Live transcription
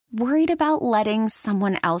Worried about letting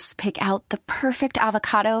someone else pick out the perfect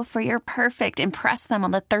avocado for your perfect impress them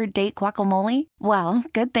on the third date guacamole? Well,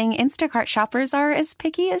 good thing Instacart shoppers are as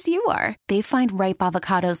picky as you are. They find ripe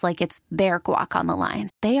avocados like it's their guac on the line.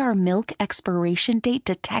 They are milk expiration date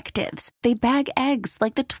detectives. They bag eggs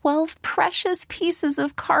like the 12 precious pieces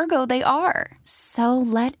of cargo they are. So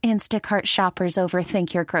let Instacart shoppers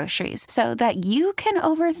overthink your groceries so that you can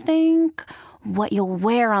overthink what you'll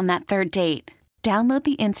wear on that third date. Download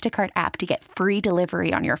the Instacart app to get free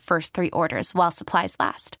delivery on your first 3 orders while supplies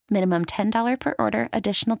last. Minimum $10 per order.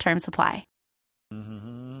 Additional terms apply.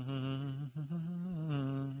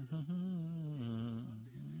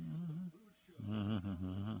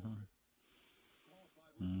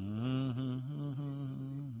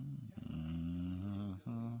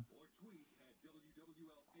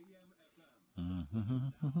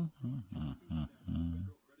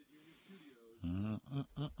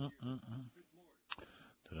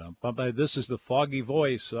 This is the foggy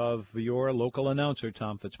voice of your local announcer,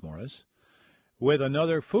 Tom Fitzmaurice, with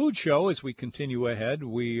another food show as we continue ahead.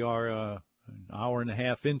 We are an hour and a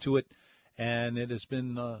half into it, and it has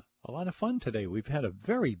been a lot of fun today. We've had a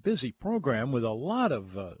very busy program with a lot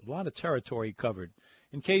of territory covered.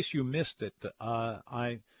 In case you missed it,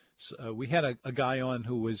 we had a guy on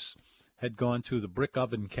who had gone to the Brick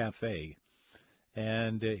Oven Cafe,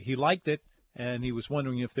 and he liked it, and he was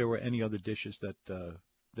wondering if there were any other dishes that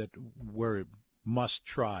were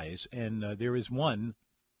must-tries, and there is one.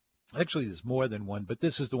 Actually, there's more than one, but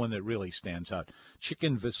this is the one that really stands out.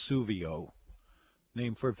 Chicken Vesuvio,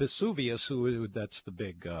 named for Vesuvius, that's the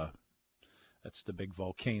big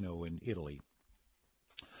volcano in Italy.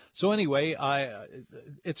 So anyway,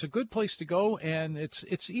 it's a good place to go, and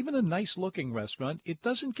it's even a nice-looking restaurant. It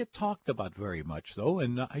doesn't get talked about very much, though,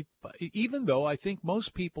 and even though I think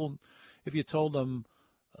most people, if you told them,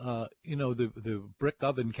 the Brick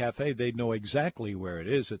Oven Cafe, they'd know exactly where it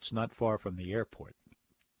is. It's not far from the airport,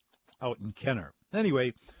 out in Kenner.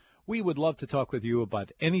 Anyway, we would love to talk with you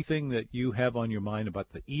about anything that you have on your mind about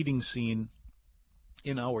the eating scene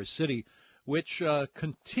in our city, which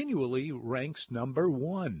continually ranks number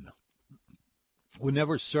 1.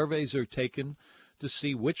 Whenever surveys are taken to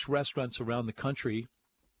see which restaurants around the country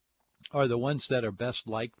are the ones that are best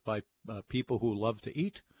liked by people who love to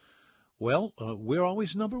eat, well, we're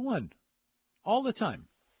always number 1, all the time.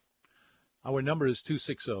 Our number is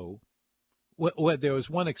 260. Well, there was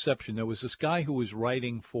one exception. There was this guy who was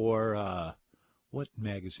writing for, what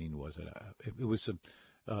magazine was it? It was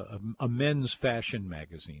a men's fashion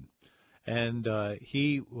magazine. And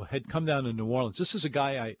he had come down to New Orleans. This is a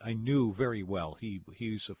guy I knew very well.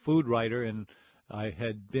 He's a food writer, and I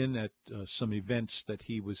had been at some events that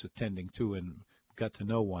he was attending to and got to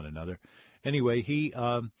know one another. Anyway, he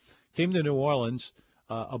came to New Orleans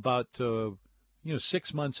about 6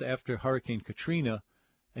 months after Hurricane Katrina,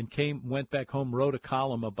 and went back home, wrote a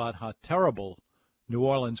column about how terrible New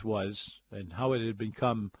Orleans was and how it had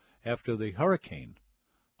become after the hurricane.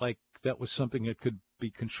 Like that was something that could be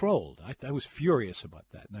controlled. I was furious about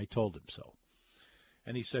that, and I told him so.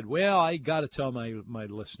 And he said, well, I got to tell my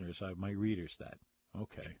listeners, my readers that.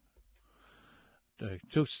 Okay.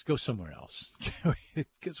 Just go somewhere else,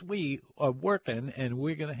 because we are working, and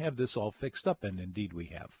we're going to have this all fixed up, and indeed we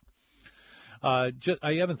have.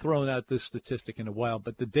 I haven't thrown out this statistic in a while,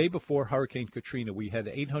 but the day before Hurricane Katrina, we had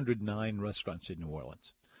 809 restaurants in New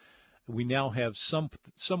Orleans. We now have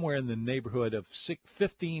somewhere in the neighborhood of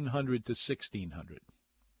 1,500 to 1,600.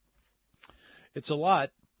 It's a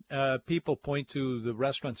lot. People point to the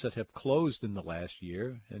restaurants that have closed in the last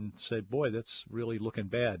year and say, boy, that's really looking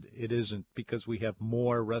bad. It isn't, because we have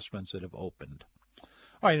more restaurants that have opened. All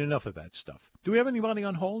right, enough of that stuff. Do we have anybody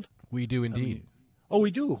on hold? We do indeed. Oh,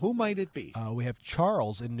 we do. Who might it be? We have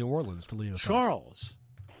Charles in New Orleans to lead us off.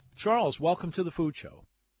 Charles, welcome to the Food Show.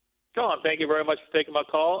 John, thank you very much for taking my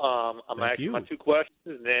call. I'm asking my 2 questions,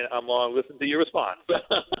 and then I'm going to listen to your response.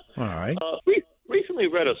 All right. Recently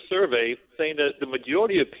read a survey saying that the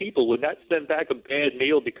majority of people would not send back a bad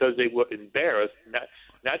meal because they were embarrassed.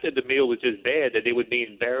 Not that the meal was just bad, that they would be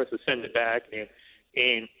embarrassed to send it back.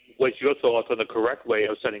 And what's your thoughts on the correct way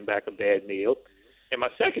of sending back a bad meal? And my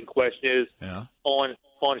second question is on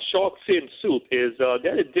shark fin soup. Is that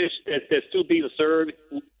a dish that's still being served,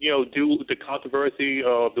 due to the controversy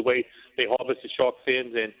of the way they harvest the shark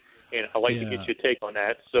fins? And I'd like to get your take on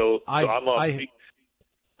that.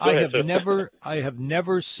 I have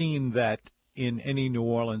never seen that in any New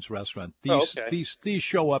Orleans restaurant. These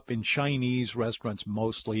show up in Chinese restaurants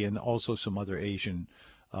mostly, and also some other Asian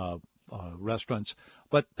restaurants.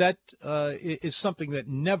 But that is something that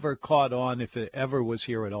never caught on if it ever was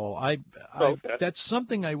here at all. That's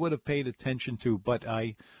something I would have paid attention to, but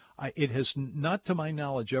it has not, to my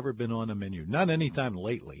knowledge, ever been on a menu. Not any time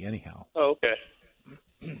lately, anyhow. Oh, okay.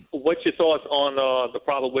 What's your thoughts on the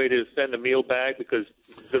proper way to send the meal back? Because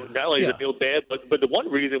not only is the meal bad, but the one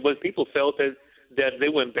reason was people felt that they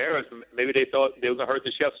were embarrassed. Maybe they thought they were going to hurt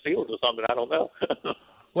the chef's feelings or something. I don't know.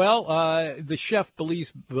 Well, the chef,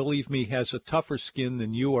 believe me, has a tougher skin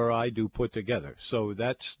than you or I do put together. So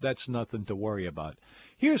that's nothing to worry about.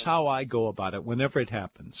 Here's how I go about it whenever it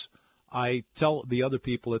happens. I tell the other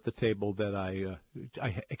people at the table that I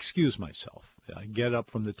excuse myself. I get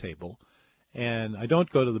up from the table, and I don't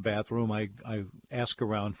go to the bathroom. I ask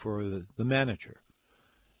around for the manager.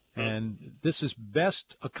 And this is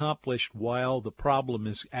best accomplished while the problem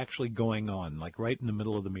is actually going on, like right in the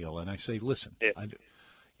middle of the meal. And I say, listen,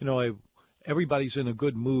 everybody's in a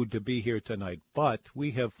good mood to be here tonight, but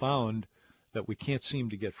we have found that we can't seem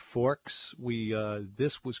to get forks.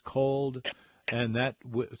 This was cold, and that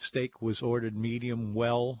steak was ordered medium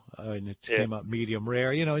well, and it came out medium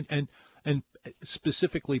rare, and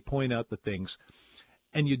specifically point out the things.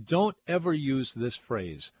 And you don't ever use this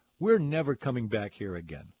phrase, we're never coming back here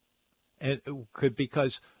again. And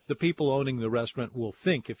because the people owning the restaurant will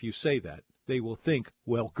think, if you say that, they will think,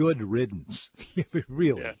 well, good riddance.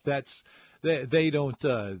 Really, they don't.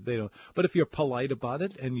 But if you're polite about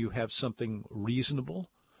it and you have something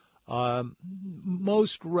reasonable,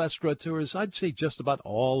 most restaurateurs, I'd say just about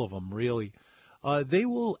all of them, really, they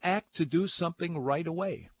will act to do something right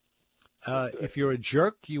away. If you're a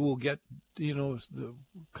jerk, you will get, the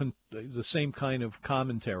same kind of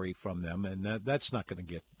commentary from them, and that's not going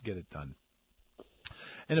to get it done.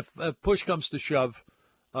 And if push comes to shove,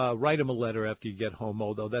 write them a letter after you get home,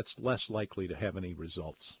 although that's less likely to have any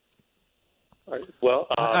results. All right. Well,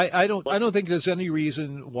 I don't think there's any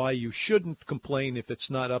reason why you shouldn't complain if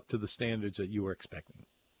it's not up to the standards that you were expecting.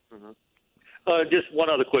 Mm-hmm. Just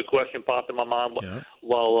one other quick question popped in my mind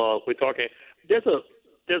while we're talking. There's a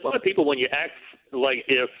lot of people when you ask like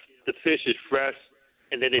if the fish is fresh,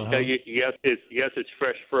 and then they tell you yes it's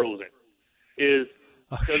fresh frozen.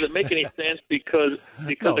 Does it make any sense? Because no,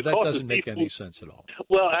 the cost that doesn't of make seafood, any sense at all.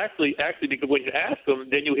 Well, actually, because when you ask them,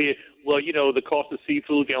 then you hear, well, the cost of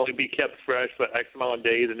seafood can only be kept fresh for X amount of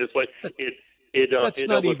days, and this way that's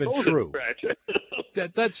not even true.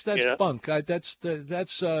 That's Yeah. bunk.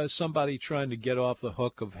 That's somebody trying to get off the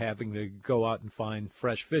hook of having to go out and find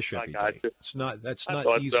fresh fish every day. That's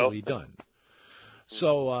not easily done.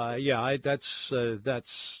 So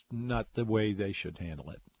that's not the way they should handle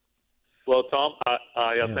it. Well, Tom,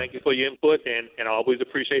 I thank you for your input, and I always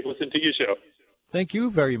appreciate listening to your show. Thank you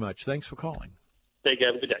very much. Thanks for calling. Take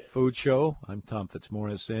care. Have a good day. Food Show. I'm Tom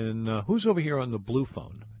Fitzmaurice. And who's over here on the blue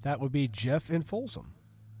phone? That would be Jeff in Folsom.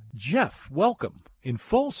 Jeff, welcome. In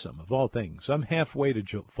Folsom, of all things. I'm halfway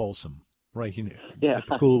to Folsom, right here at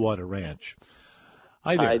the Coolwater Ranch.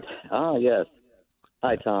 Hi there. Yes.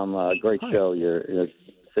 Hi, Tom. Great show. Your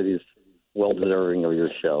city's well-deserving of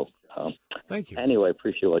your show. Thank you. Anyway,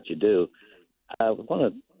 appreciate what you do. I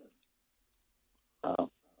want to.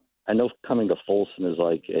 I know coming to Folsom is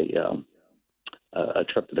like a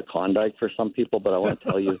trip to the Klondike for some people, but I want to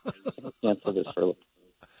tell you, I'll cancel this for.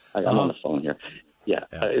 I'm on the phone here.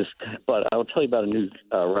 But I'll tell you about a new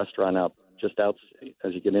restaurant just out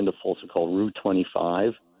as you get into Folsom called Route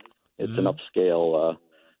 25. It's an upscale,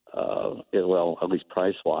 at least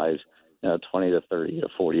price-wise. $20 to $30 to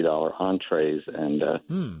 $40 entrees, and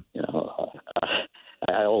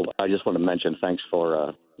I just want to mention thanks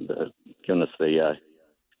for giving us the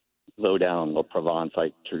lowdown of Provence.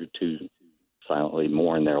 I to silently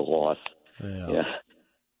mourn their loss.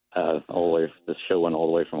 All the way, the show went all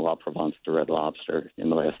the way from La Provence to Red Lobster in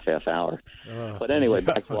the last half hour. But anyway,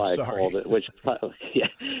 back to why I called it.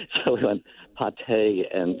 So we went pate,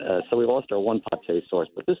 and so we lost our one pate source.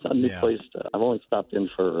 But this is a new place. I've only stopped in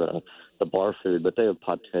for the bar food, but they have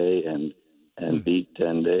pate and beet,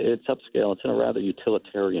 and it's upscale. It's in a rather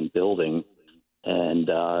utilitarian building, and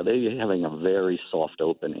they're having a very soft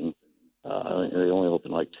opening. They only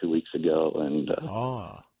opened like 2 weeks ago, and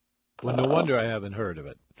well, no wonder I haven't heard of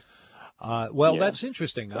it. That's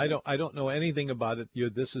interesting. I don't know anything about it.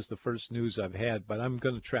 This is the first news I've had, but I'm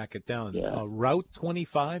going to track it down. Route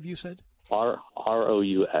 25, you said?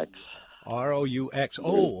 ROUX. ROUX.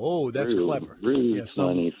 Oh, that's clever.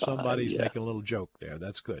 Somebody's making a little joke there.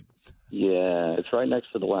 That's good. Yeah, it's right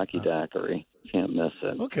next to the Wacky Daiquiri. Can't miss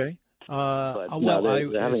it. Okay.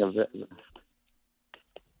 They're having a.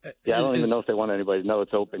 I don't even know if they want anybody to know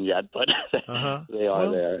it's open yet, but they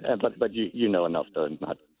are there. But you know enough to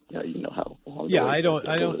not you know how long. Yeah, I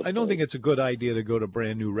don't think it's a good idea to go to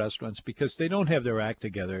brand new restaurants because they don't have their act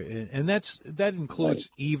together, and that includes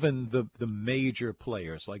even the major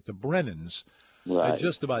players like the Brennans. Right.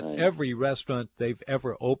 Just about right. every restaurant they've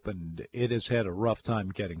ever opened, it has had a rough time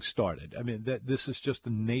getting started. I mean, this is just the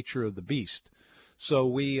nature of the beast. So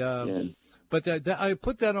but I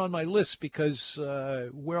put that on my list because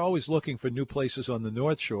we're always looking for new places on the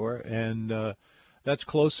North Shore, and that's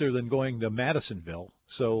closer than going to Madisonville.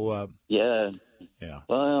 So yeah.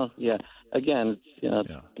 Well, yeah. Again,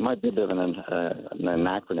 it might be a bit of an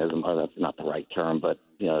anachronism, or that's not the right term, but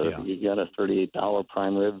you got a $38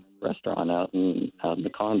 prime rib restaurant out in the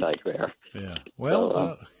Klondike there. Yeah.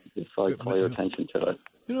 Well, just call your attention to it.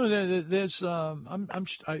 There's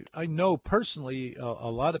I know personally a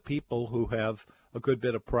lot of people who have a good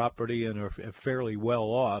bit of property and are fairly well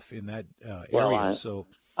off in that area. So.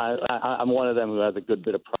 I'm one of them who has a good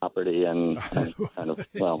bit of property and kind of,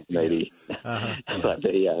 well, maybe. But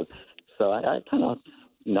so I kind of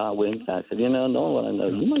winked. I said, Nolan, I know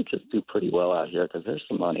you might just do pretty well out here because there's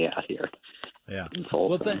some money out here. Yeah.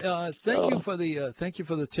 Well, thank you for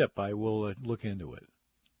the tip. I will look into it.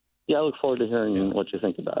 Yeah, I look forward to hearing what you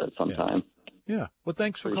think about it sometime. Yeah. Well,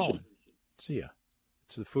 thanks for calling. See ya.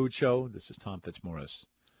 It's the Food Show. This is Tom Fitzmaurice.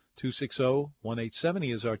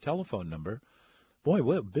 260-1870 is our telephone number. Boy,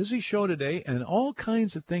 what a busy show today, and all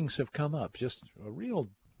kinds of things have come up. Just a real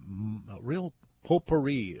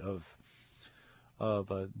potpourri of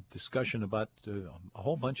a discussion about a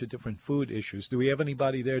whole bunch of different food issues. Do we have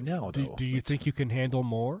anybody there now, though? Do you think you can handle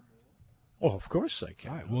more? Oh, of course I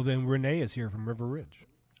can. All right, well, then Renee is here from River Ridge.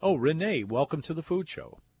 Oh, Renee, welcome to the Food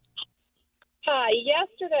Show. Hi.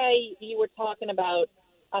 Yesterday you were talking about,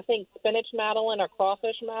 I think, spinach Madeleine or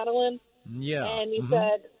crawfish Madeleine. Yeah. And you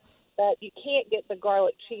said that you can't get the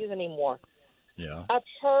garlic cheese anymore. Yeah. I've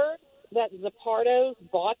heard that Zappardo's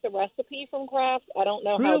bought the recipe from Kraft. I don't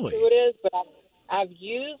know how Really? true it is, but I've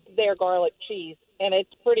used their garlic cheese, and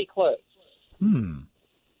it's pretty close.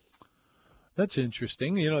 That's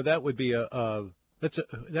interesting. That would be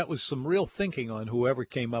that was some real thinking on whoever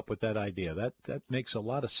came up with that idea. That makes a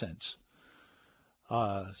lot of sense.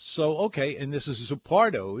 Okay, and this is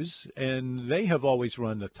Zappardo's, and they have always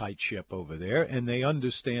run a tight ship over there, and they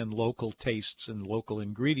understand local tastes and local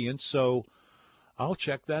ingredients, so I'll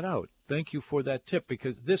check that out. Thank you for that tip,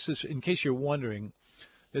 because this is, in case you're wondering,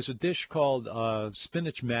 there's a dish called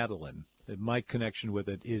spinach Madeleine. My connection with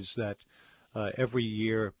it is that every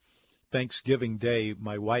year, Thanksgiving Day,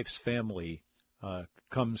 my wife's family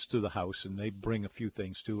comes to the house, and they bring a few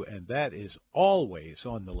things too, and that is always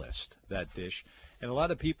on the list, that dish. And a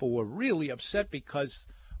lot of people were really upset because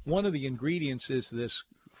one of the ingredients is this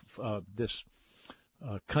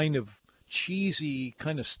kind of cheesy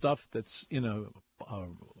kind of stuff that's in a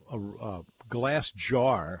glass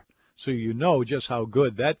jar, so you know just how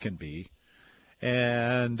good that can be.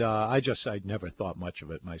 And I'd never thought much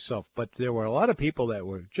of it myself, but there were a lot of people that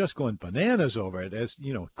were just going bananas over it, as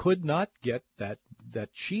could not get that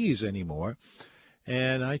cheese anymore.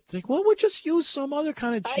 And I think, well, we'll just use some other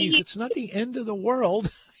kind of cheese. It's not the end of the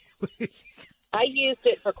world. I used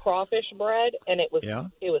it for crawfish bread, and it was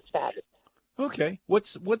fabulous. Okay,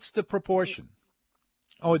 what's the proportion?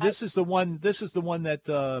 Oh, this is the one that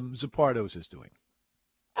Zappardo's is doing.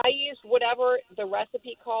 I used whatever the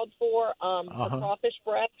recipe called for crawfish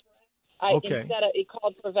bread. Instead of, it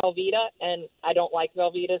called for Velveeta, and I don't like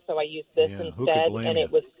Velveeta, so I used this instead, and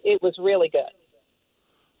it was really good.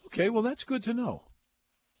 Okay, well, that's good to know.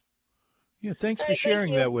 Yeah, thanks for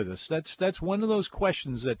sharing that with us. That's one of those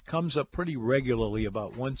questions that comes up pretty regularly,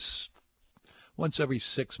 about once every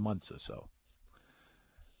 6 months or so.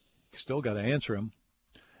 Still got to answer them.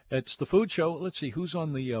 It's the Food Show. Let's see, who's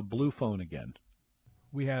on the blue phone again?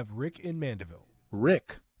 We have Rick in Mandeville.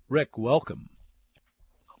 Rick, welcome.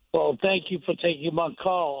 Well, thank you for taking my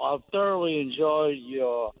call. I've thoroughly enjoyed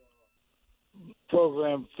your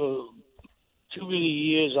program for too many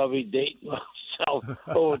years. I'll be dating myself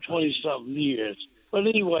over 20-something years. But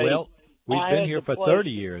anyway. Well, we've been here for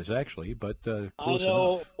 30 years, actually, but close enough. I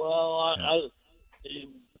know. Enough. Well,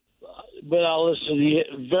 but I'll listen to you.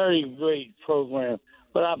 Very great program.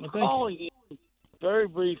 But I'm calling you very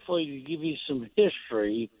briefly to give you some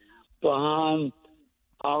history behind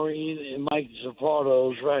Irene and Mike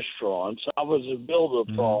Zappardo's restaurants. I was a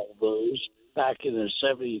builder for all those back in the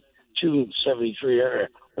 72 and 73 area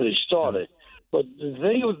when they started. But the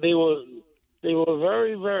thing was, they were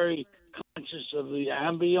very, very conscious of the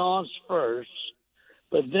ambiance first,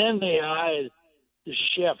 but then they hired the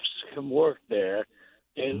chefs to come work there,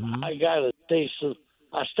 and I got a taste of.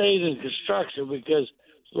 I stayed in construction because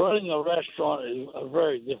running a restaurant is a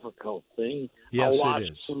very difficult thing. Yes, I watch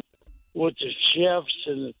it is. With the chefs,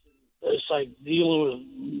 and it's like dealing with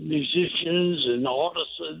musicians and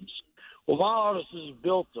artisans. Well, my artisans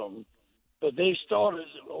built them, but they started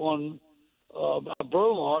on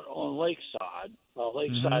Bromont on Lakeside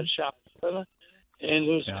Shopping Center, and it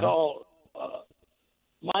was called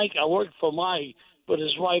Mike. I worked for Mike, but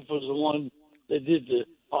his wife was the one that did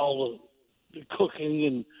all the cooking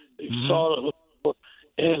and started.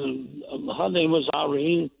 And her name was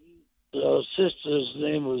Irene. The sister's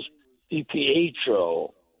name was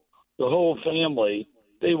DiPietro. The whole family,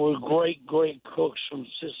 they were great cooks from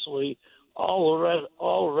Sicily. All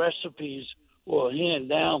recipes were handed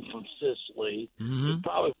down from Sicily. They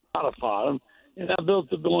probably modified them. And I built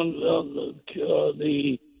the one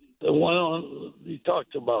on you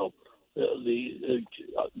talked about, the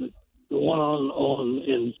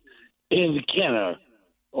one in the Kenner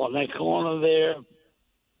on that corner there.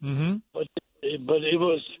 Mm-hmm. But it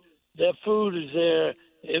was, that food is there,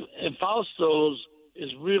 and Fausto's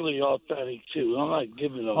is really authentic too. I'm not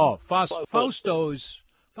giving them. Oh, Fausto's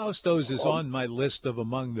is on my list of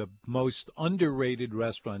among the most underrated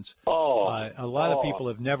restaurants. A lot of people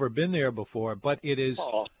have never been there before, but it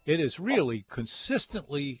is really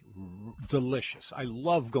consistently delicious. I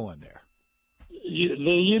love going there.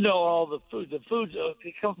 You know all the food. The food,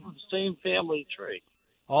 they come from the same family tree.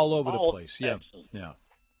 All over the place. Yeah.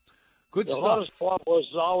 Good the stuff. The hardest part was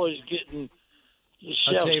always getting the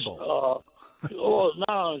chefs. A table. Not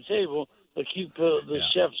on a table, but keep the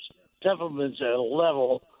chef's temperaments at a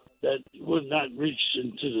level that would not reach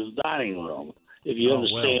into the dining room, if you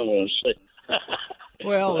understand what I'm saying.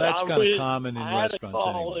 Well, that's kind of common in restaurants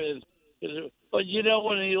anyway. But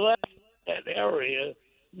when he left that area,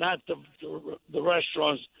 not the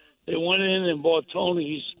restaurants, they went in and bought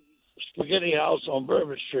Tony's Spaghetti House on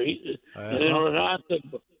Bourbon Street, and then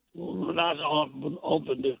Renata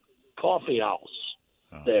opened the coffee house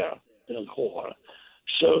there in the corner.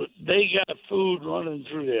 So they got food running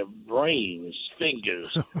through their brains,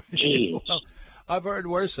 fingers, genes. Well, I've heard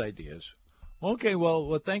worse ideas. Okay,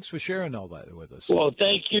 well, thanks for sharing all that with us. Well,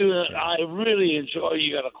 thank you. I really enjoy.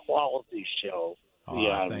 You got a quality show.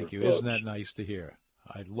 Thank you. Isn't that nice to hear?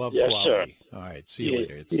 I love yes, quality. Sir. All right, see you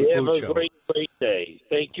later. It's the Have food a show. great day.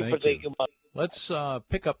 Thank you for taking my. Let's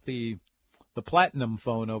pick up the platinum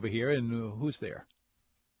phone over here, and who's there?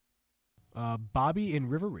 Bobby in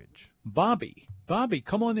River Ridge. Bobby,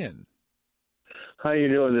 come on in. How you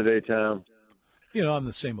doing today, Tom? I'm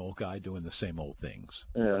the same old guy doing the same old things.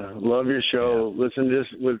 Yeah, love your show. Yeah. Listen,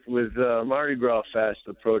 just with Mardi Gras fast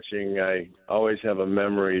approaching, I always have a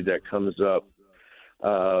memory that comes up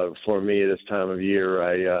for me this time of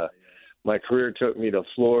year. My career took me to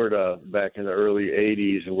Florida back in the early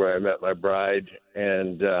 80s, where I met my bride,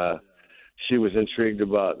 and she was intrigued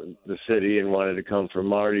about the city and wanted to come for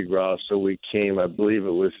Mardi Gras, so we came, I believe it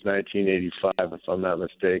was 1985, if I'm not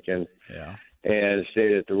mistaken. Yeah. And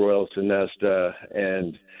stayed at the Royal Sonesta.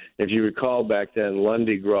 And if you recall back then,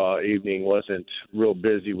 Lundi Gras evening wasn't real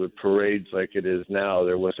busy with parades like it is now.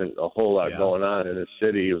 There wasn't a whole lot going on in the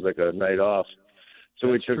city. It was like a night off. So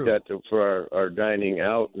we took that for our dining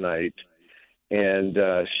out night. And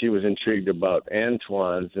she was intrigued about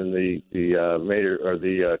Antoine's, and the maître or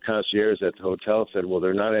the concierge at the hotel said, "Well,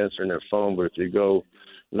 they're not answering their phone, but if you go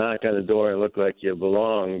knock on the door and look like you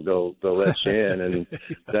belong, they'll let you in." And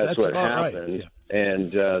that's what happened. Right. Yeah.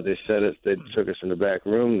 And they took us in the back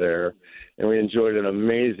room there, and we enjoyed an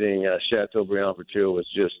amazing Chateaubriand for two. It was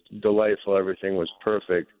just delightful. Everything was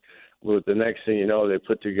perfect. But the next thing you know, they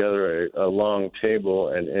put together a long table,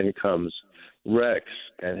 and in comes Rex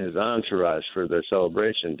and his entourage for their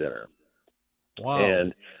celebration dinner. Wow.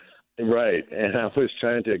 And I was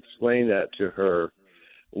trying to explain that to her,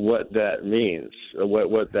 what that means,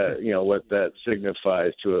 what that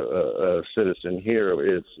signifies to a citizen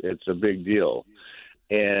here. It's a big deal.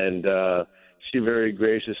 And she very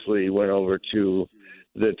graciously went over to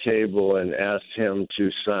the table and asked him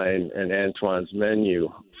to sign an Antoine's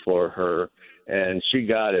menu for her. And she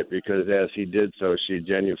got it, because as he did so, she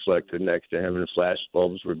genuflected next to him, and flash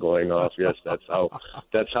bulbs were going off. Yes, that's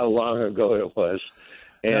how long ago it was.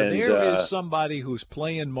 And now, there is somebody who's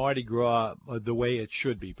playing Mardi Gras the way it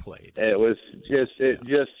should be played. It was just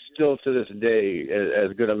still to this day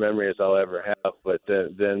as good a memory as I'll ever have. But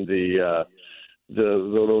then the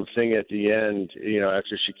little thing at the end,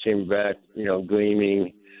 after she came back,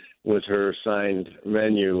 gleaming with her signed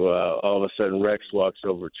menu, all of a sudden Rex walks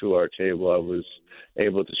over to our table. I was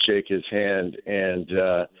able to shake his hand, and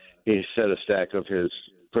he set a stack of his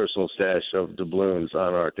personal stash of doubloons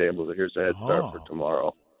on our table. Here's a head start for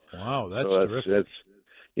tomorrow. Wow, that's terrific.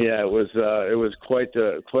 Yeah, it was quite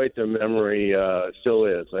the memory. Still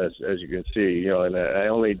is, as you can see. And I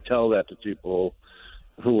only tell that to people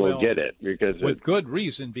who will get it, because with good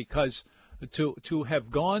reason, because to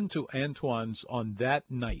have gone to Antoine's on that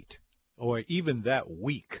night or even that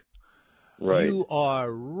week, right, you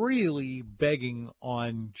are really begging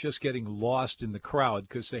on just getting lost in the crowd,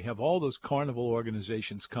 because they have all those carnival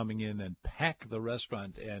organizations coming in and pack the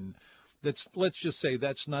restaurant, and let's just say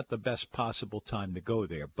that's not the best possible time to go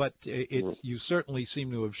there. But you certainly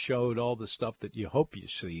seem to have showed all the stuff that you hope you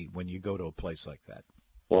see when you go to a place like that.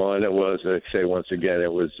 Well, and it was, I say once again,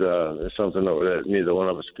 it was something that neither one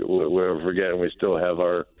of us will ever forget, and we still have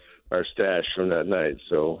our stash from that night.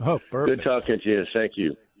 So good talking to you. Thank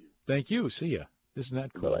you. Thank you. See ya. Isn't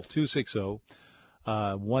that cool?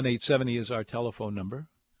 260-1870 is our telephone number.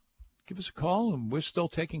 Give us a call, and we're still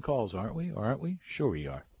taking calls, aren't we? Aren't we? Sure we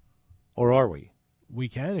are. Or are we? We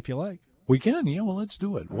can, if you like. We can, yeah. Well, let's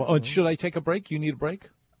do it. Well, should I take a break? You need a break?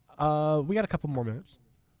 We got a couple more minutes.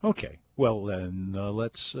 Okay. Well, then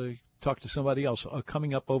let's talk to somebody else.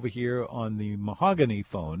 Coming up over here on the mahogany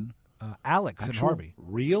phone. Alex in Harvey.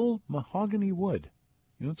 Real mahogany wood.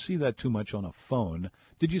 You don't see that too much on a phone.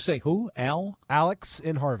 Did you say who? Al? Alex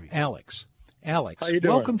in Harvey. Alex. How you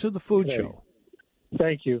doing? Welcome to the Food Show.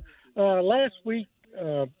 Thank you. Last week,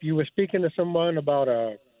 you were speaking to someone about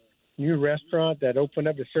a new restaurant that opened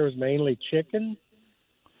up that serves mainly chicken.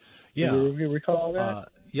 Yeah. Do you recall that?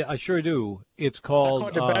 Yeah, I sure do. It's called...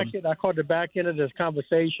 I called the back end of this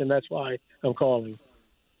conversation. That's why I'm calling.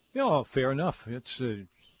 Yeah, fair enough. It's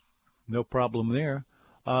no problem there.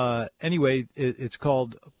 Anyway, it's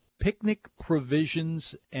called Picnic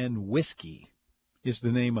Provisions and Whiskey is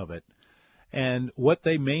the name of it. And what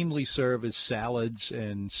they mainly serve is salads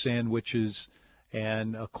and sandwiches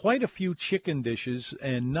and quite a few chicken dishes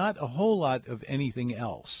and not a whole lot of anything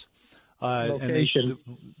else. And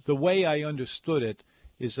the way I understood it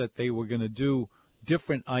is that they were going to do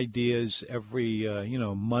different ideas every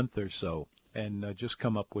month or so, and just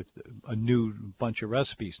come up with a new bunch of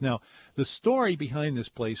recipes. Now, the story behind this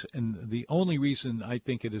place, and the only reason I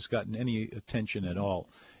think it has gotten any attention at all,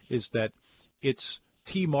 is that it's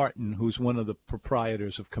T. Martin, who's one of the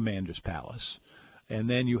proprietors of Commander's Palace. And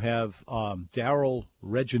then you have Darryl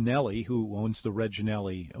Reginelli, who owns the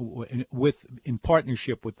Reginelli, in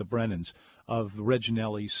partnership with the Brennans, of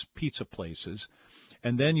Reginelli's Pizza Places.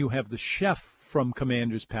 And then you have the chef from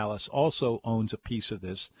Commander's Palace also owns a piece of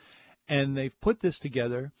this. And they've put this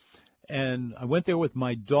together. And I went there with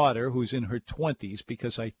my daughter, who's in her 20s,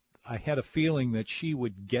 because I had a feeling that she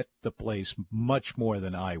would get the place much more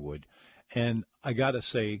than I would. And I got to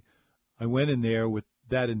say, I went in there with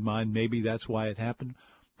that in mind. Maybe that's why it happened.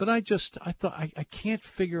 But I thought I can't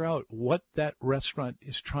figure out what that restaurant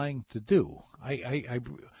is trying to do.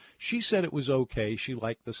 She said it was okay. She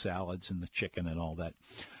liked the salads and the chicken and all that.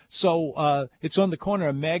 So it's on the corner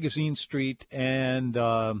of Magazine Street and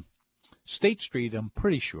State Street, I'm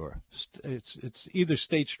pretty sure. It's either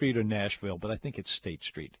State Street or Nashville, but I think it's State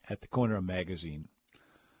Street at the corner of Magazine.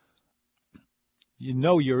 You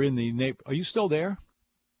know you're in the neighborhood. Are you still there?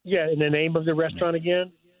 Yeah, and the name of the restaurant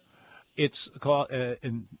again? It's called,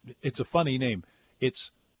 and it's a funny name.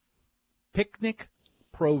 It's Picnic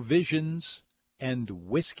Provisions and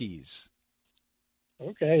Whiskeys.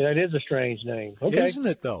 Okay, that is a strange name. Okay. Isn't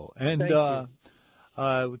it, though? And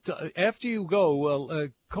after you go,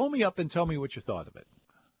 call me up and tell me what you thought of it.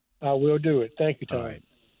 I will do it. Thank you, Tom. All right.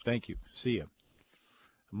 Thank you. See you.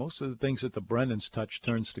 Most of the things that the Brennans touch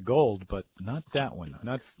turns to gold, but not that one.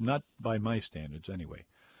 Not by my standards, anyway.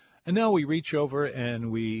 And now we reach over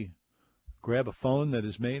and we grab a phone that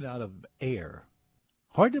is made out of air.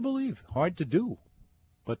 Hard to believe, hard to do,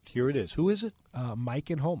 but here it is. Who is it?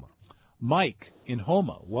 Mike in Houma. Mike in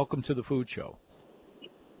Houma. Welcome to the Food Show.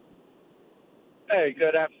 Hey,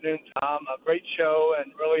 good afternoon, Tom. A great show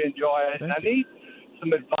and really enjoy it. Thank I need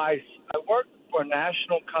some advice. I work for a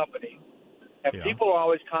national company, and people are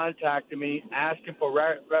always contacting me asking for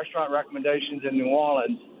restaurant recommendations in New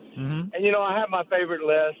Orleans. Mm-hmm. And, I have my favorite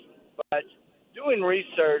list, but doing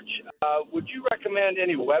research, would you recommend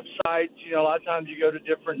any websites? A lot of times you go to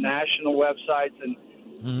different national websites and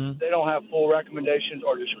they don't have full recommendations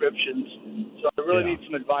or descriptions. So I really need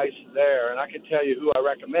some advice there. And I can tell you who I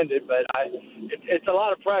recommended, but it's a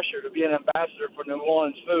lot of pressure to be an ambassador for New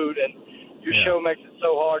Orleans food, and your show makes it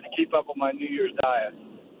so hard to keep up with my New Year's diet.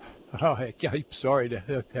 Oh, I'm sorry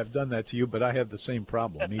to have done that to you, but I have the same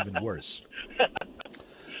problem, even worse.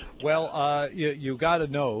 Well, you got to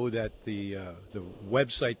know that the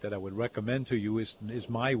website that I would recommend to you is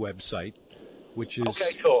my website, which is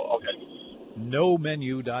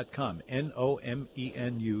nomenu.com,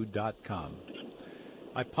 nomenu.com.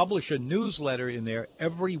 I publish a newsletter in there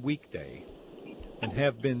every weekday and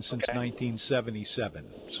have been since 1977.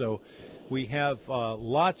 So we have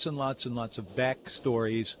lots and lots and lots of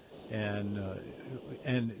backstories, and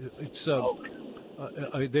it's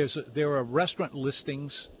there are restaurant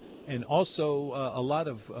listings and also a lot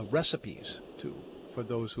of recipes too for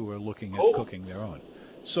those who are looking at cooking their own.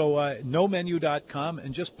 So nomenu.com,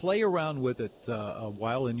 and just play around with it a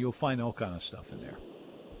while, and you'll find all kind of stuff in there.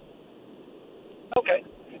 Okay.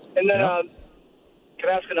 And then can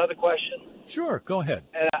I ask another question? Sure, go ahead.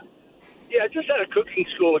 And I just had a cooking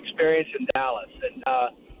school experience in Dallas, and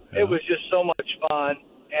it was just so much fun.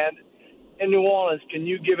 And in New Orleans, can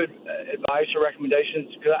you give advice or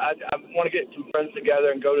recommendations? Because I want to get some friends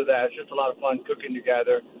together and go to that. It's just a lot of fun cooking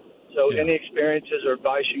together. So any experiences or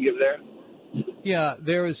advice you can give there? Yeah,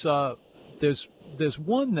 there's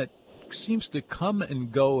one that seems to come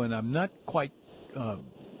and go, and I'm not quite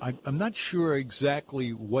I'm not sure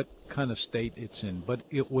exactly what kind of state it's in, but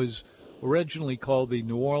it was originally called the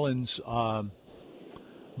New Orleans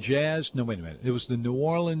Jazz. No, wait a minute. It was the New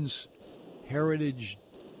Orleans Heritage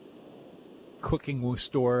Cooking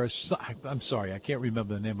Store. I'm sorry, I can't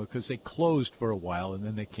remember the name because they closed for a while and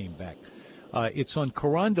then they came back. It's on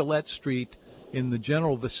Carondelet Street in the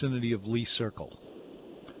general vicinity of Lee Circle.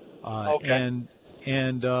 And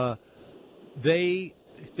they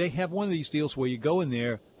have one of these deals where you go in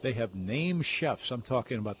there. They have name chefs. I'm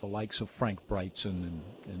talking about the likes of Frank Brigtson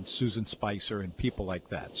and Susan Spicer and people like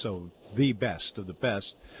that. So the best of the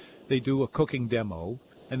best. They do a cooking demo,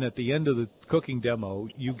 and at the end of the cooking demo,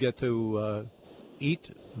 you get to eat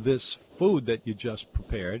this food that you just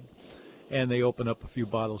prepared, and they open up a few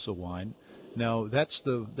bottles of wine. Now that's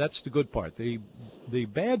the good part. The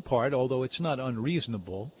bad part, although it's not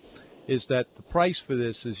unreasonable, is that the price for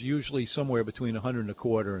this is usually somewhere between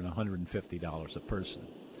 $125 and $150 a person.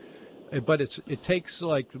 But it takes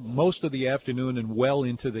like most of the afternoon and well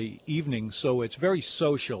into the evening, so it's very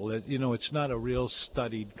social. It's not a real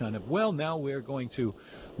studied kind of, well, now we're going to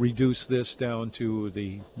reduce this down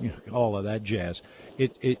to all of that jazz.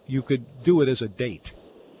 You could do it as a date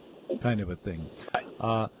kind of a thing.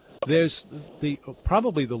 There's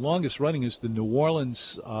probably the longest running is the New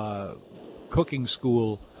Orleans Cooking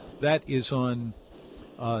School. That is on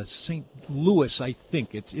St. Louis, I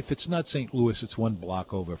think. If it's not St. Louis, it's one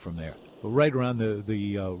block over from there, right around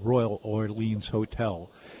the Royal Orleans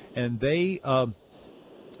Hotel, and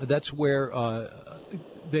that's where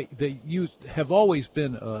they have always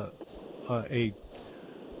been a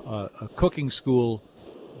cooking school,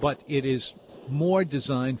 but it is more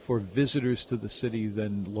designed for visitors to the city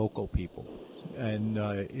than local people, and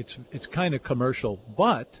it's kind of commercial,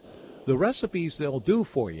 but the recipes they'll do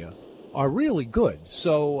for you are really good,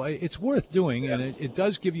 so it's worth doing, and it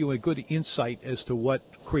does give you a good insight as to what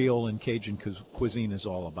Creole and Cajun cuisine is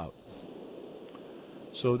all about.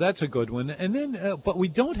 So that's a good one. And then, but we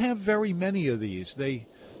don't have very many of these. They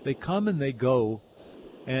come and they go,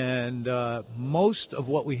 and most of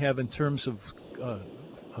what we have in terms of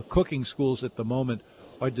cooking schools at the moment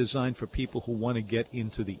are designed for people who want to get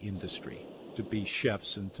into the industry, to be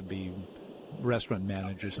chefs and to be restaurant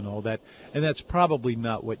managers and all that, and that's probably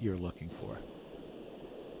not what you're looking for.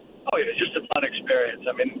 Oh, yeah, it's just a fun experience.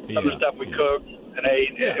 I mean, some of the stuff we cooked and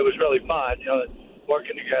ate, it was really fun,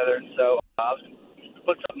 working together. And so I was going to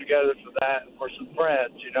put something together for that and for some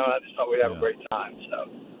friends, I just thought we'd have a great time. So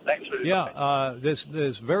thanks for the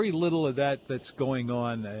there's very little of that's going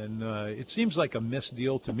on, and it seems like a missed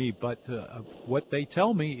deal to me, but what they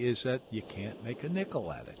tell me is that you can't make a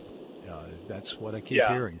nickel at it. That's what I keep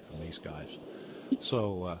hearing from these guys.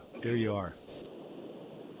 So there you are.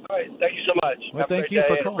 All right. Thank you so much. Well, thank you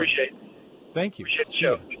for calling. Appreciate it. Thank you. Appreciate the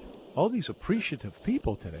show. All these appreciative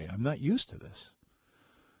people today. I'm not used to this.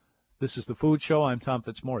 This is The Food Show. I'm Tom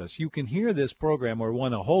Fitzmaurice. You can hear this program or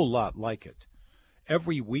one a whole lot like it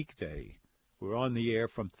every weekday. We're on the air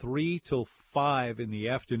from 3 till 5 in the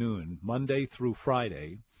afternoon, Monday through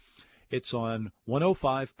Friday. It's on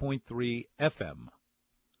 105.3 FM.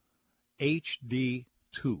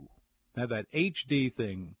 HD2. Now that HD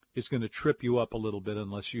thing is going to trip you up a little bit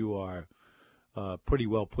unless you are pretty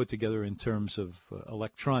well put together in terms of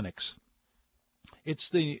electronics.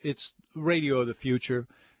 It's radio of the future.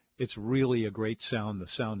 It's really a great sound. The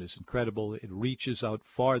sound is incredible. It reaches out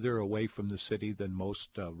farther away from the city than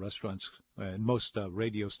most restaurants and most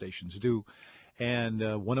radio stations do. And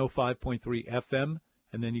 105.3 FM,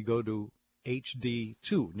 and then you go to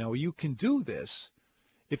HD2. Now you can do this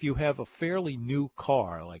if you have a fairly new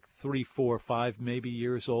car, like 3, 4, 5 maybe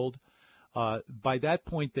years old. By that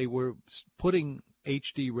point, they were putting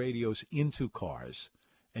HD radios into cars,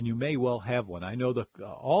 and you may well have one. I know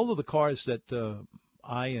all of the cars that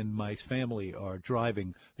I and my family are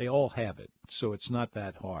driving, they all have it, so it's not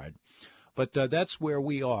that hard. But that's where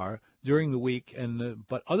we are during the week, and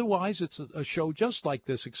but otherwise it's a show just like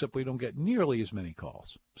this, except we don't get nearly as many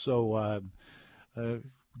calls. So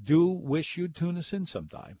do wish you'd tune us in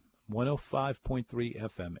sometime. 105.3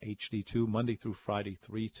 FM HD2, Monday through Friday,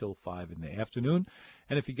 3 till 5 in the afternoon.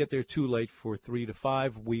 And if you get there too late for 3 to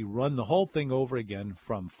 5, we run the whole thing over again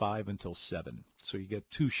from 5 until 7. So you get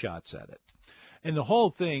 2 shots at it. And the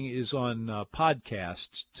whole thing is on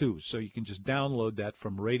podcasts, too. So you can just download that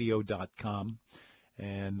from radio.com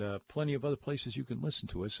and plenty of other places you can listen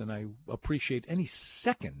to us. And I appreciate any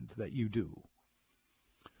second that you do.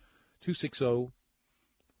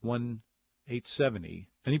 260-1870.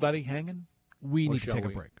 Anybody hanging? We need to take a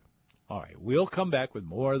break. All right. We'll come back with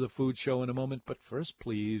more of the food show in a moment. But first,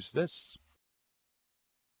 please, this.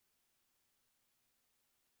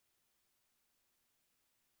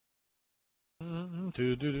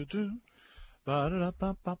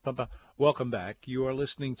 Welcome back. You are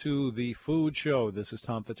listening to The Food Show. This is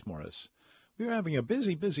Tom Fitzmaurice. We're having a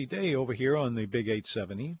busy day over here on the Big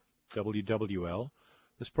 870, WWL.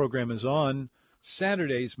 This program is on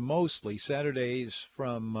Saturdays mostly. Saturdays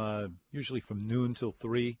from usually from noon till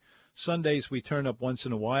 3. Sundays we turn up once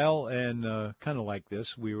in a while, and kind of like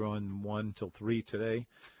this. We were on 1 till 3 today.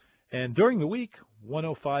 And during the week,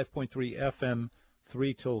 105.3 FM,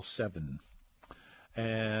 3 till 7.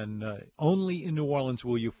 And only in New Orleans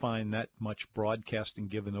will you find that much broadcasting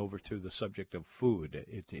given over to the subject of food.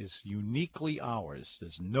 It is uniquely ours.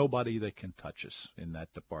 There's nobody that can touch us in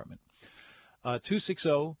that department.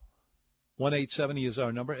 260-1870 is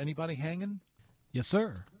our number. Anybody hanging? Yes,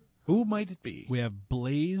 sir. Who might it be? We have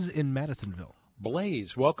Blaze in Madisonville.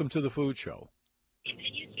 Blaze, welcome to the Food Show.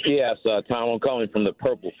 Yes, Tom, I'm calling from the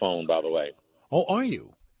purple phone, by the way. Oh, are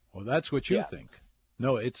you? Well, that's what you think.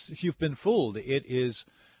 No, you've been fooled. It is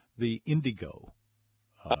the indigo.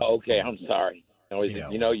 Okay, I'm sorry.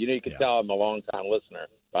 You can tell I'm a long-time listener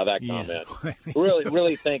by that comment.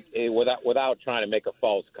 really think, without trying to make a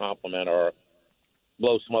false compliment or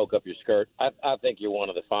blow smoke up your skirt, I think you're one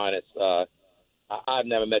of the finest. I've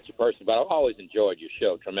never met you personally, but I've always enjoyed your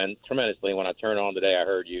show tremendously. When I turned on today, I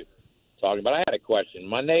heard you talking. But I had a question.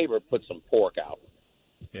 My neighbor put some pork out,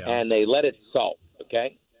 and they let it salt,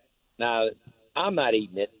 okay? Now, I'm not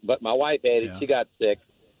eating it, but my wife ate it. She got sick.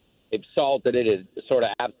 It salted it. It sort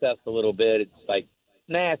of abscessed a little bit. It's like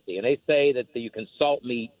nasty. And they say that you can salt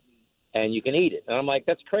meat and you can eat it. And I'm like,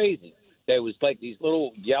 that's crazy. There was like these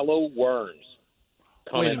little yellow worms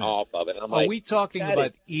coming off of it. And I'm Are we talking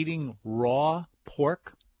about eating raw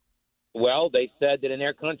pork? Well, they said that in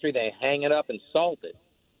their country they hang it up and salt it.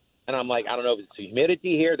 And I'm like, I don't know if it's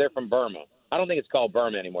humidity here. They're from Burma. I don't think it's called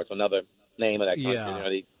Burma anymore. It's another name of that country.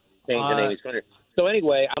 Yeah. They changed the name of this country. So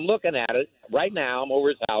anyway, I'm looking at it right now. I'm over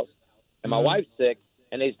his house, and my wife's sick,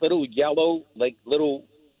 and these little yellow,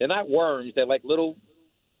 they're not worms. They're like little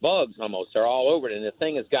bugs almost. They're all over it, and the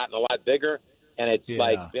thing has gotten a lot bigger, and it's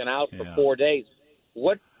been out for 4 days.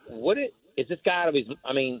 What is this guy out of his?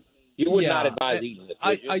 I mean, you would not advise eating this.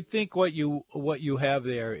 I think what you have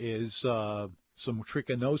there is some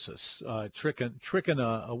trichinosis.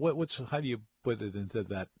 How do you put it into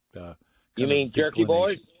that? You mean jerky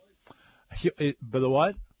boys? But the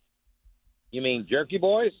what? You mean jerky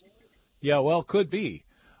boys? Yeah, well, could be.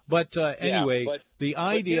 But anyway, the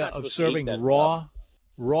idea of serving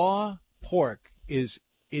raw pork is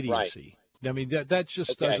idiocy. Right. I mean, that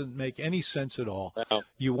just doesn't make any sense at all. Well,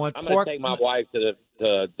 you want I'm pork? I'm going to take my wife to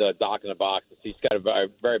the doc in the box. She's got a very,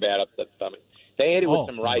 very bad upset stomach. They ate it with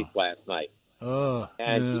some rice last night.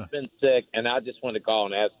 She's been sick, and I just wanted to call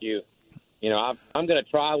and ask you, I'm going to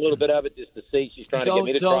try a little bit of it just to see. She's trying to get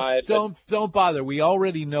me to try it. Don't bother. We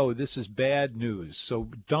already know this is bad news. So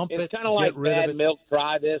dump it. It's kind of like bad milk.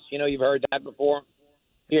 Try this. You've heard that before.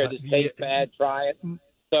 Here, this tastes bad. Try it.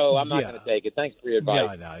 So I'm not going to take it. Thanks for your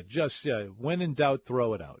advice. No. Just when in doubt,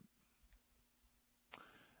 throw it out.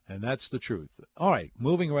 And that's the truth. All right,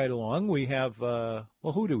 moving right along. We have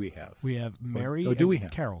who do we have? We have Mary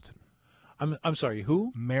and Carrollton. I'm sorry,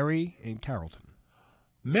 who? Mary and Carrollton.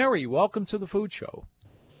 Mary, welcome to the Food Show.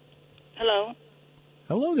 Hello.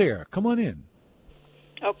 Hello there. Come on in.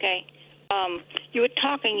 Okay. You were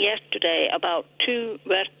talking yesterday about 2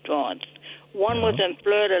 restaurants. One was in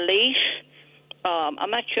Fleur-de-Lis.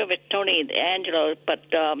 I'm not sure if it's Tony Angelo, but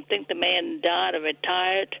I think the man died or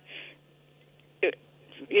retired.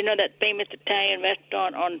 You know that famous Italian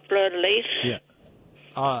restaurant on Fleur-de-Lis? Yeah.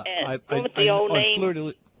 What was the old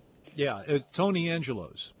name? Tony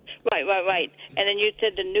Angelo's. Right. And then you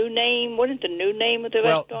said the new name. What is the new name of the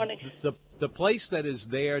restaurant? The place that is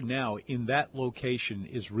there now in that location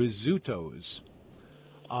is Rizzuto's.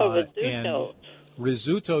 Rizzuto's.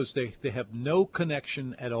 Rizzuto's, they have no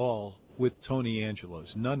connection at all with Tony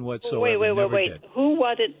Angelo's. None whatsoever. Wait. Did. Who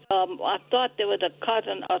was it? I thought there was a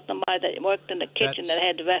cousin or somebody that worked in the kitchen that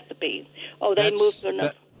had the recipes. Oh, they moved to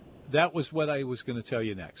another. That was what I was going to tell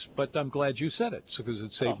you next. But I'm glad you said it because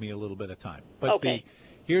it saved me a little bit of time. But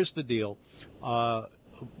here's the deal.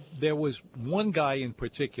 There was one guy in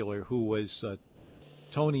particular who was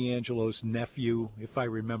Tony Angelo's nephew, if I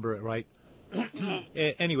remember it right.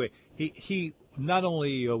 Anyway, he not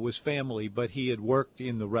only was family, but he had worked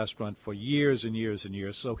in the restaurant for years and years and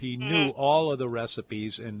years, so he knew all of the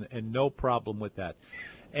recipes and no problem with that.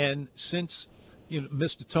 And since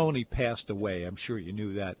Mr. Tony passed away, I'm sure you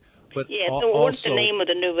knew that. But so what's the name of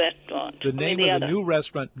the new restaurant? The name of the new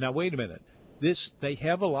restaurant. Now wait a minute. They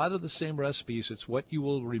have a lot of the same recipes. It's what you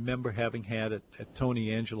will remember having had at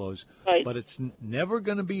Tony Angelo's, but it's never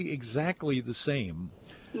going to be exactly the same.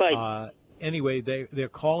 Right. Anyway, they're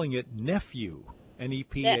calling it Nephew,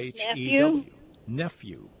 Nephew.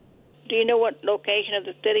 Nephew. Do you know what location of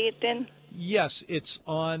the city it's in? Yes, it's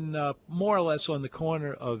on more or less on the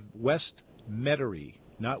corner of West Metairie,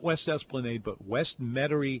 not West Esplanade, but West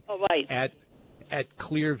Metairie at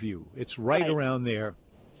Clearview. It's right around there.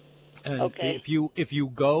 And if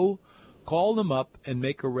you go, call them up and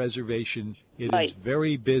make a reservation. It is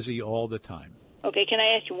very busy all the time. Okay, can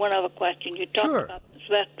I ask you one other question? You talked about this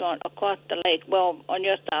restaurant across the lake, well, on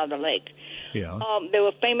your side of the lake. Yeah. They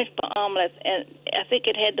were famous for omelets, and I think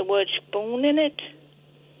it had the word spoon in it.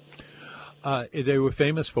 They were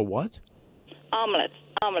famous for what? Omelets.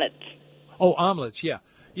 Oh, omelets, yeah.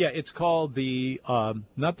 Yeah, it's called the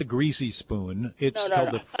not the greasy spoon. It's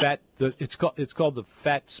called the fat. It's called the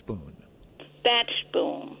fat spoon. Fat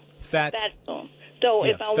spoon. Fat spoon. So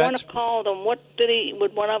if I want to call them, what city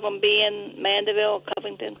would one of them be in? Mandeville or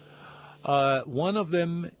Covington? One of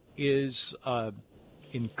them is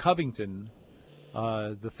in Covington,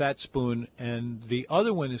 the Fat Spoon, and the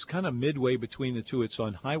other one is kind of midway between the two. It's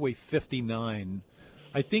on Highway 59.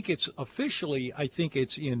 I think it's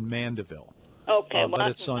in Mandeville. Okay, well,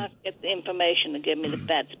 I'll get the information to give me the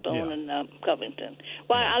Fat Spoon in Covington.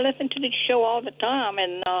 Well, I listen to the show all the time,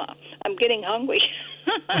 and I'm getting hungry.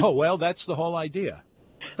 Oh, well, that's the whole idea.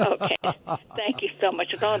 Okay. Thank you so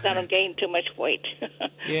much. As long as I don't gain too much weight.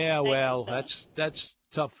 Yeah, well, that's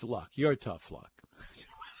tough luck. You're tough luck.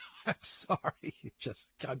 I'm sorry.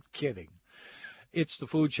 I'm kidding. It's the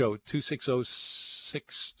Food Show,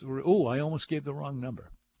 260-6... Oh, I almost gave the wrong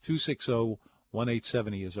number.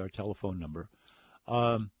 260-1870 is our telephone number.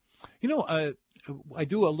 I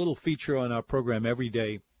do a little feature on our program every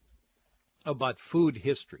day about food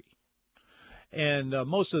history. And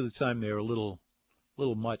most of the time they're a little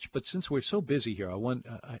much. But since we're so busy here,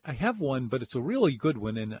 I have one, but it's a really good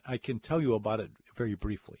one, and I can tell you about it very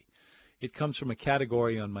briefly. It comes from a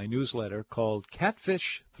category on my newsletter called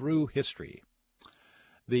Catfish Through History.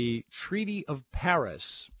 The Treaty of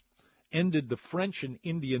Paris ended the French and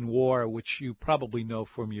Indian War, which you probably know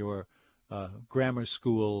from your grammar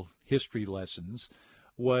school history lessons.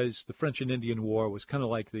 The French and Indian War was kind of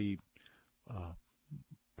like the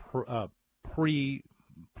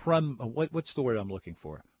what's the word I'm looking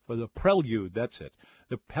for? For the prelude, that's it.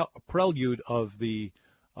 The prelude of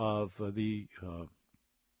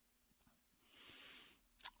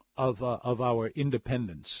our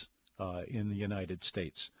independence in the United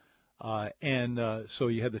States. So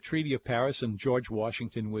you had the Treaty of Paris, and George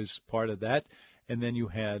Washington was part of that. And then you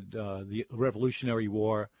had the Revolutionary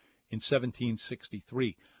War in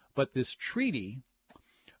 1763. But this treaty,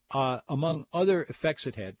 among other effects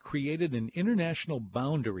it had, created an international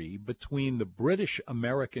boundary between the British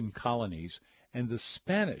American colonies and the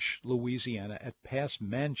Spanish Louisiana at Pass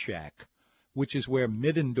Manchac, which is where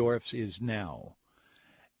Middendorf's is now.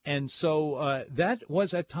 And so that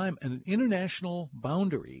was at time an international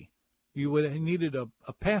boundary. You would have needed a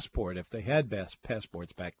passport if they had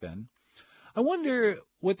passports back then. I wonder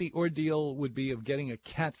what the ordeal would be of getting a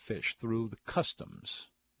catfish through the customs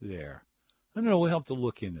there. I don't know. We'll have to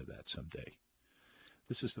look into that someday.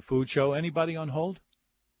 This is the Food Show. Anybody on hold?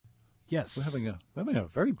 Yes. We're having a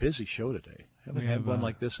very busy show today. Haven't had one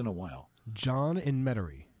like this in a while. John in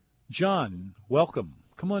Metairie. John, welcome.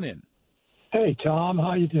 Come on in. Hey, Tom.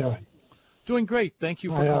 How you doing? Doing great. Thank you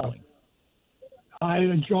for calling. I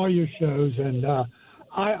enjoy your shows, and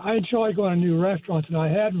I enjoy going to new restaurants, and I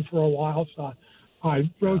hadn't for a while, so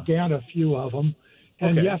I wrote down a few of them.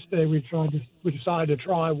 And yesterday we decided to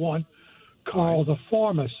try one called The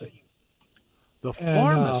Pharmacy. The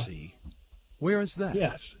Pharmacy? Where is that?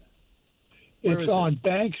 Yes. It's on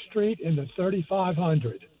Bank Street in the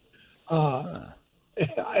 3500.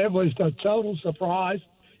 It was a total surprise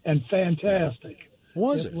and fantastic. It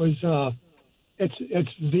was. It's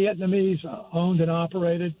Vietnamese owned and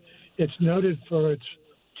operated. It's noted for its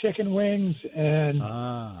chicken wings and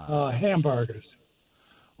hamburgers.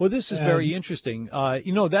 Well, this is very interesting.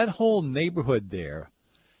 That whole neighborhood there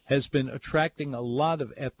has been attracting a lot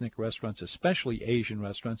of ethnic restaurants, especially Asian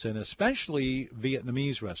restaurants, and especially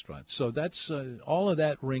Vietnamese restaurants. So that's all of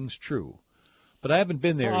that rings true. But I haven't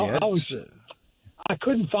been there yet. I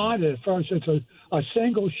couldn't find it at first. It's a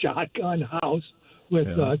single shotgun house with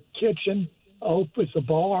a kitchen, with the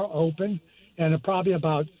bar open, and probably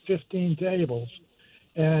about 15 tables.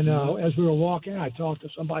 And as we were walking, I talked to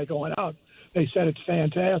somebody going out. They said it's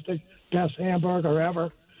fantastic, best hamburger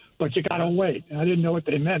ever, but you got to wait. And I didn't know what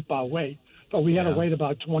they meant by wait, but we had to wait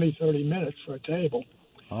about 20, 30 minutes for a table.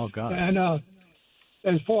 Oh, gosh. And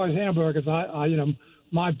as far as hamburgers, I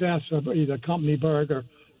my best are either company burger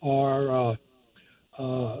or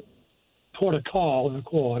Porter Call and a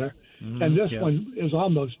quarter. And this one is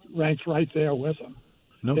almost ranked right there with them.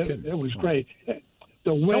 No kidding. It was great.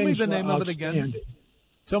 The wings Tell me the name of it again.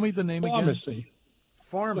 Tell me the name again.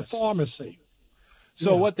 Pharmacy. The Pharmacy.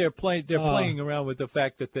 So what they're playing around with the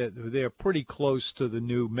fact that they're pretty close to the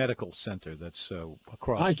new medical center that's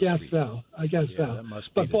across the street. I guess so. That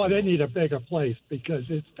must be but boy, they need a bigger place because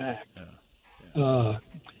it's packed. All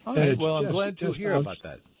right. Well, I'm glad to hear about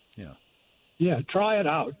that. Yeah. Yeah, try it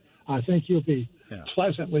out. I think you'll be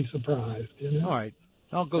pleasantly surprised. All right.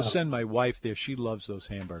 I'll go send my wife there. She loves those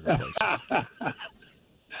hamburger places.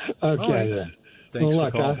 Okay, then. Thanks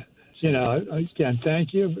for calling. Again,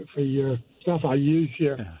 thank you for your stuff. I use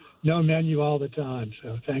your no menu all the time,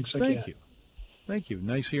 so thanks again. Thank you.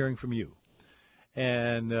 Nice hearing from you.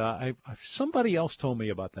 And somebody else told me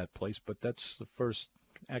about that place, but that's the first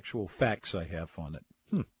actual facts I have on it.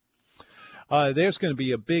 There's going to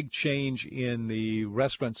be a big change in the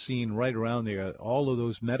restaurant scene right around there. All of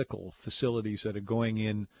those medical facilities that are going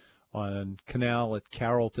in on Canal at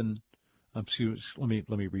Carrollton. Let me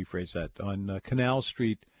rephrase that. On Canal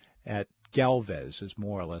Street at Galvez is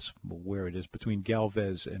more or less where it is, between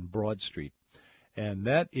Galvez and Broad Street. And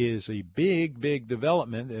that is a big, big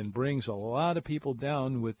development and brings a lot of people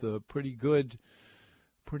down with pretty good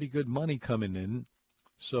money coming in.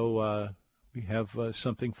 So we have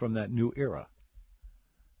something from that new era.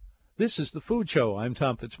 This is the Food Show. I'm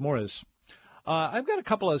Tom Fitzmaurice. I've got a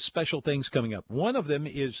couple of special things coming up. One of them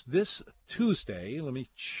is this Tuesday. Let me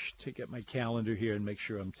get my calendar here and make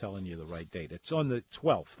sure I'm telling you the right date. It's on the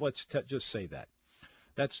 12th. Let's just say that.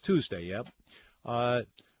 That's Tuesday, yep.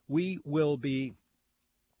 We will be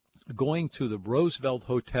going to the Roosevelt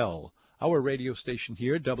Hotel. Our radio station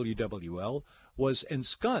here, WWL, was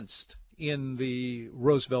ensconced in the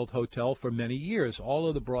Roosevelt Hotel for many years. All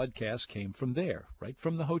of the broadcasts came from there, right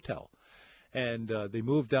from the hotel. And they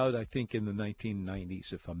moved out, I think, in the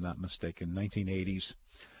 1990s, if I'm not mistaken, 1980s.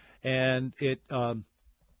 And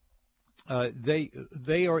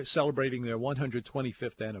they are celebrating their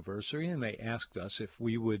 125th anniversary, and they asked us if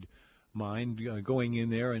we would mind going in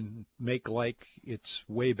there and make like it's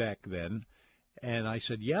way back then. And I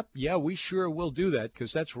said, yeah, we sure will do that,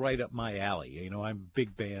 because that's right up my alley. You know, I'm a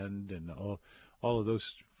big band and all of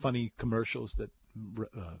those funny commercials that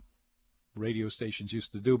radio stations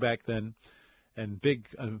used to do back then, and big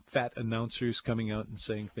fat announcers coming out and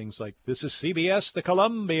saying things like, "This is CBS, the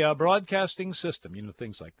Columbia Broadcasting System,"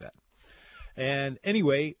 things like that. And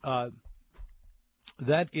anyway,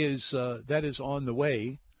 that is on the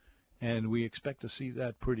way, and we expect to see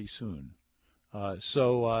that pretty soon. What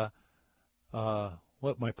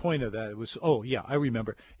my point of that was, I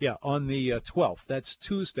remember. Yeah, on the 12th, that's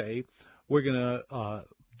Tuesday, we're going to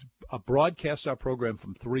broadcast our program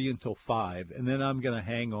from 3 until 5, and then I'm going to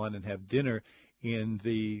hang on and have dinner in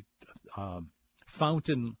the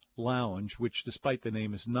Fountain Lounge, which, despite the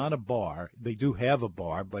name, is not a bar. They do have a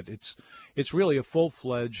bar, but it's really a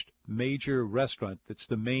full-fledged major restaurant that's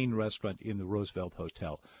the main restaurant in the Roosevelt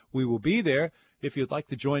Hotel. We will be there. If you'd like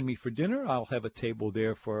to join me for dinner, I'll have a table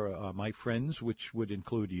there for my friends, which would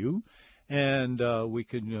include you, and we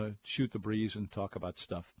can shoot the breeze and talk about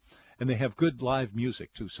stuff. And they have good live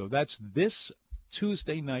music, too. So that's this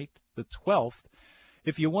Tuesday night, the 12th.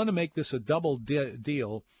 If you want to make this a double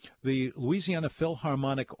deal, the Louisiana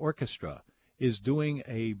Philharmonic Orchestra is doing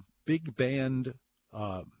a big band,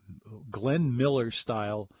 Glenn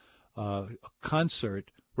Miller-style concert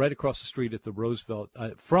right across the street at the Roosevelt,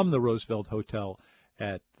 from the Roosevelt Hotel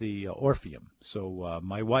at the Orpheum. So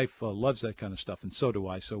my wife loves that kind of stuff, and so do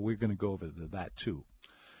I, so we're going to go over to that too.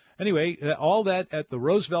 Anyway, all that at the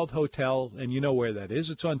Roosevelt Hotel, and you know where that is.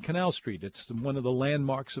 It's on Canal Street. It's one of the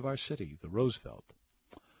landmarks of our city, the Roosevelt.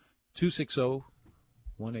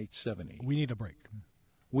 260-1870. We need a break.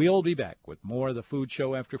 We'll be back with more of the Food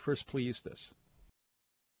Show after first please this.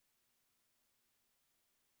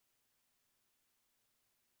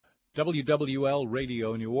 WWL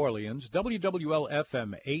Radio New Orleans, WWL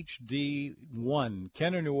FM HD1,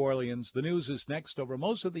 Kenner, New Orleans. The news is next over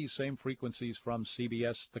most of these same frequencies from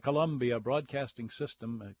CBS, the Columbia Broadcasting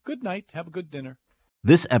System. Good night. Have a good dinner.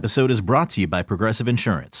 This episode is brought to you by Progressive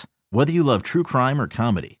Insurance. Whether you love true crime or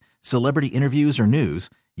comedy, celebrity interviews or news,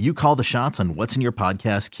 you call the shots on what's in your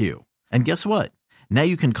podcast queue. And guess what? Now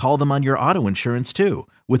you can call them on your auto insurance too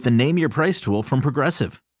with the Name Your Price tool from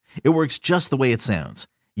Progressive. It works just the way it sounds.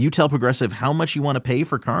 You tell Progressive how much you want to pay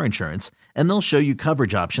for car insurance, and they'll show you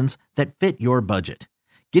coverage options that fit your budget.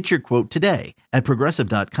 Get your quote today at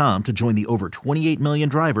Progressive.com to join the over 28 million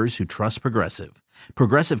drivers who trust Progressive.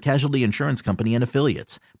 Progressive Casualty Insurance Company and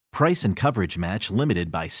Affiliates. Price and coverage match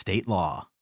limited by state law.